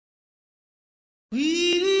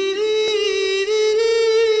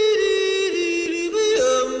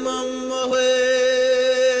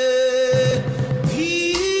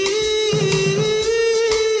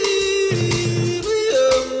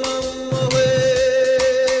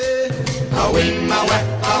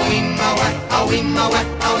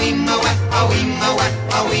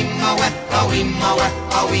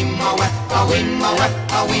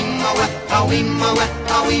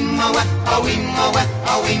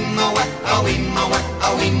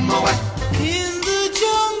In the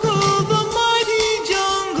jungle, the mighty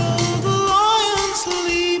jungle, the lion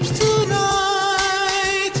sleeps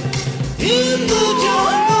tonight. In the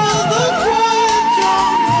jungle, the quiet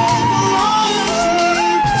jungle, the lion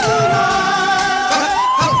sleeps tonight.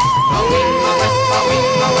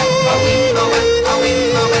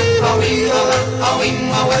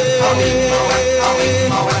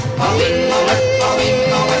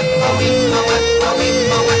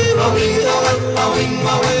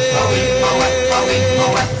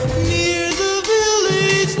 Near the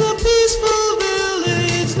village, the peaceful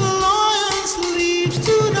village, the lion sleeps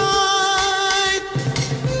tonight.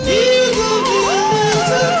 Near the village,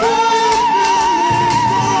 the quiet village,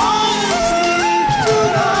 the lion sleeps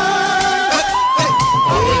tonight.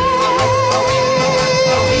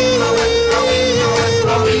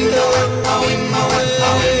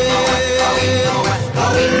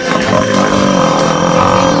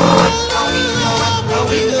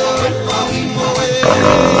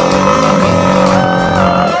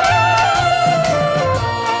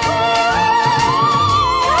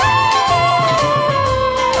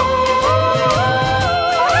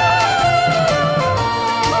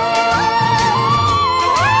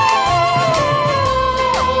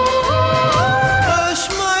 Hush,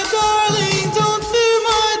 my darling, don't fear,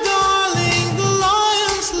 my darling, the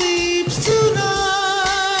lion sleeps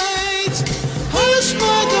tonight. Hush,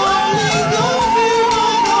 my darling, don't fear,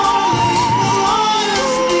 my darling, the lion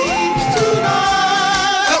sleeps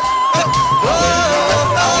tonight.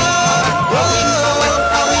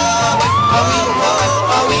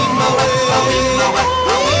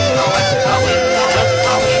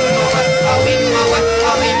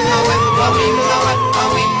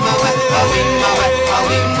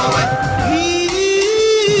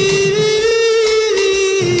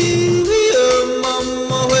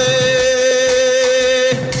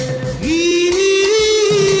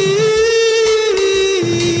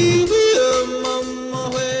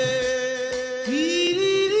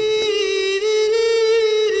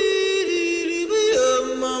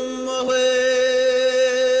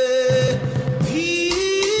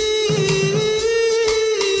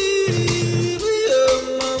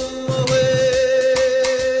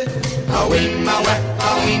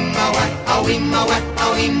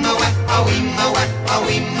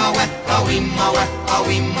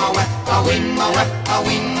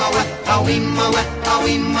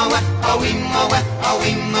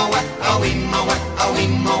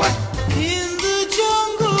 In the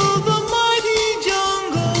jungle, the mighty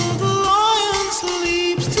jungle, the lion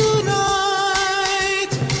sleeps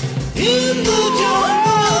tonight. In the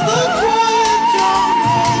jungle, the quiet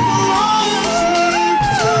jungle, the lion sleeps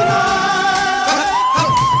tonight.